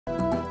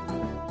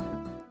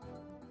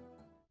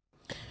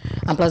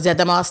And plus, the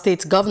Adamawa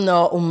State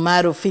Governor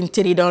Umaru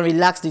Fintiri don't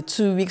relax the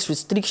 2 weeks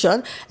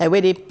restriction where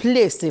they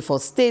placed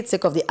for state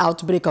sake of the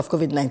outbreak of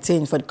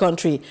COVID-19 for the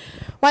country.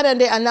 Why don't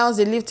they announce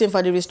the lifting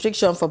for the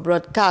restriction for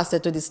broadcast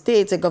to the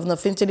state? Governor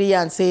Fintiri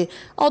and say,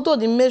 although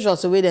the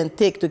measures we then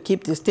take to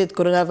keep the state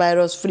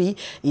coronavirus free,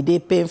 it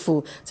is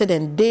painful. So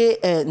then they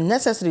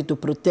necessary to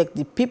protect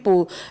the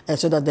people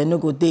so that they no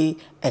go they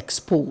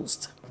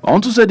exposed. On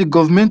to say the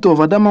government of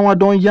Adamawa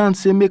don yarn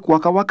say make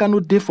waka waka no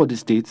dey for the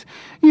state.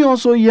 He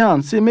also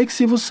yarn say make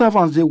civil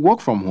servants they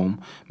work from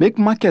home, make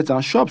markets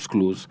and shops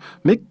close,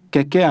 make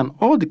keke and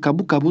all the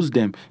kabus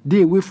them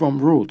dey away from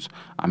roads,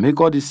 and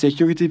make all the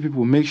security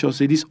people make sure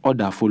say this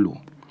order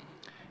follow.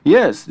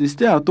 Yes, the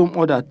stay-at-home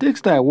order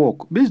takes time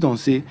work based on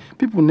say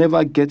people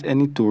never get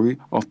any story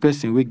of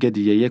person we get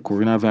the yeye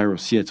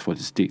coronavirus yet for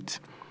the state.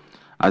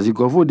 As the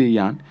governor dey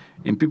yarn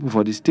in people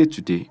for the state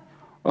today,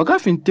 Oga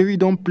Fintiri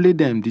don't play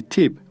them the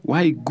tape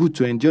why it's good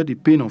to endure the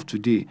pain of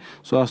today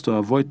so as to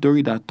avoid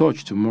story that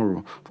touch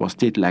tomorrow for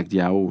state like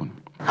their own.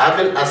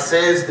 Having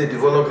assessed the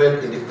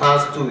development in the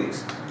past 2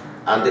 weeks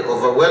and the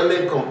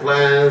overwhelming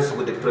compliance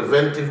with the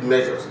preventive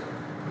measures,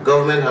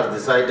 government has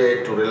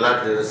decided to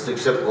relax the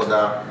restriction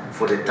order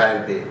for the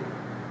time being.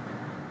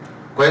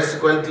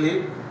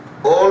 Consequently,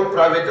 all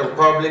private and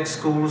public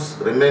schools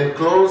remain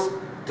closed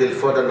till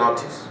further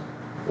notice,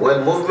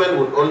 while movement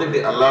will only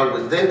be allowed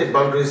within the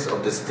boundaries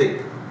of the state.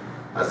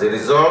 As a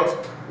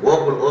result,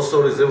 work will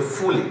also resume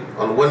fully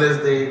on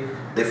Wednesday,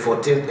 the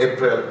 14th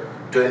April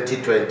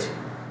 2020.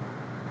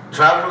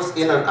 Travels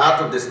in and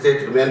out of the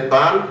state remain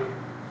banned,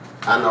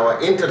 and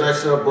our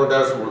international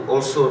borders will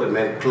also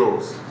remain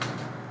closed.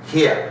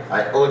 Here,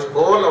 I urge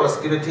all our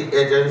security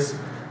agents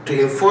to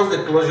enforce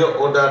the closure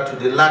order to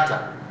the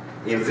latter,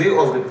 in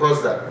view of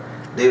reports that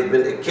there have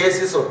been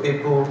cases of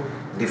people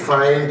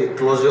defying the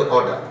closure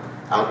order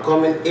and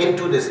coming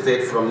into the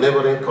state from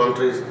neighboring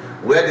countries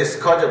where the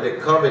scourge of the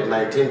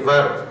COVID-19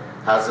 virus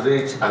has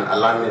reached an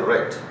alarming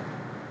rate.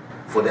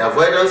 For the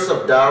avoidance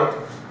of doubt,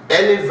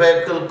 any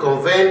vehicle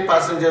conveying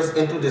passengers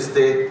into the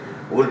state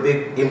will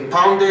be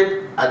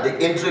impounded at the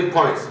entry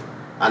points,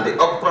 and the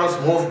occupants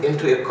move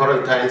into a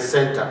quarantine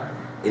center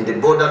in the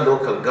border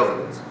local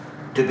governments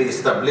to be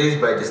established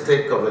by the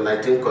State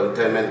COVID-19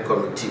 Containment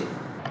Committee.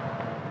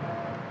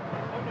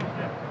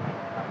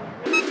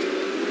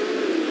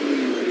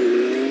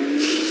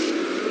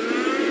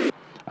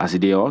 As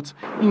it dey hot,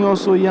 he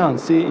also yarn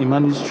say him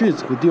and the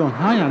streets go dey on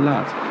high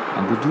alert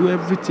and go do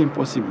everything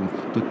possible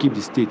to keep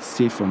the state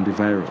safe from the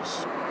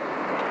virus.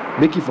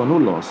 Make it for no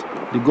loss,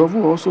 the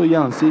governor also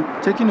yarn say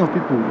checking of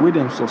people where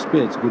them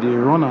suspect go dey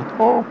run at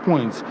all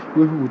points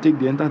where people take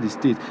they enter the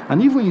state and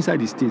even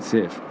inside the state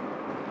safe.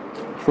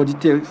 For the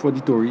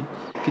Tory,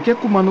 Keke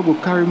Kuma no go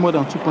carry more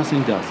than 2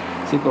 passengers,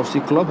 sake of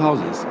say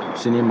clubhouses,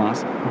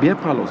 cinemas, beer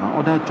parlors and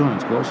other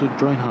joints will also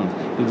join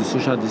hands with the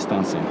social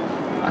distancing.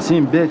 As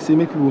him beg say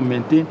make people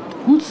maintain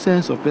good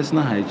sense of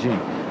personal hygiene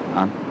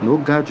and no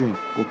gathering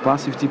go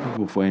pass 50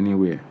 people for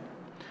anywhere.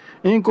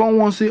 In come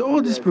one say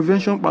all this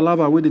prevention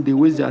palava where they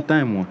waste their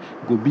time on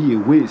go be a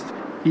waste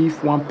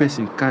if one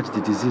person catch the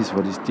disease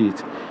for the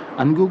state.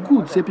 And go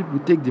good say people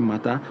take the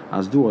matter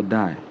as do or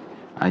die.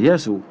 And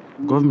yes, so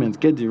government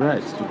get the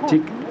right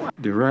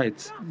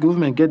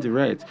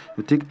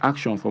to take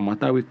action for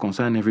matter which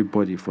concern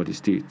everybody for the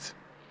state.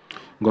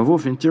 Governor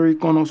Fintiri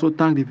can also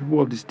thank the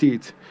people of the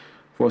state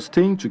for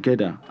staying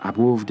together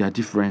above their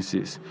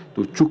differences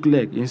to chook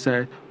leg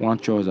inside one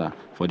trouser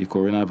for the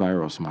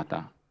coronavirus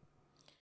matter.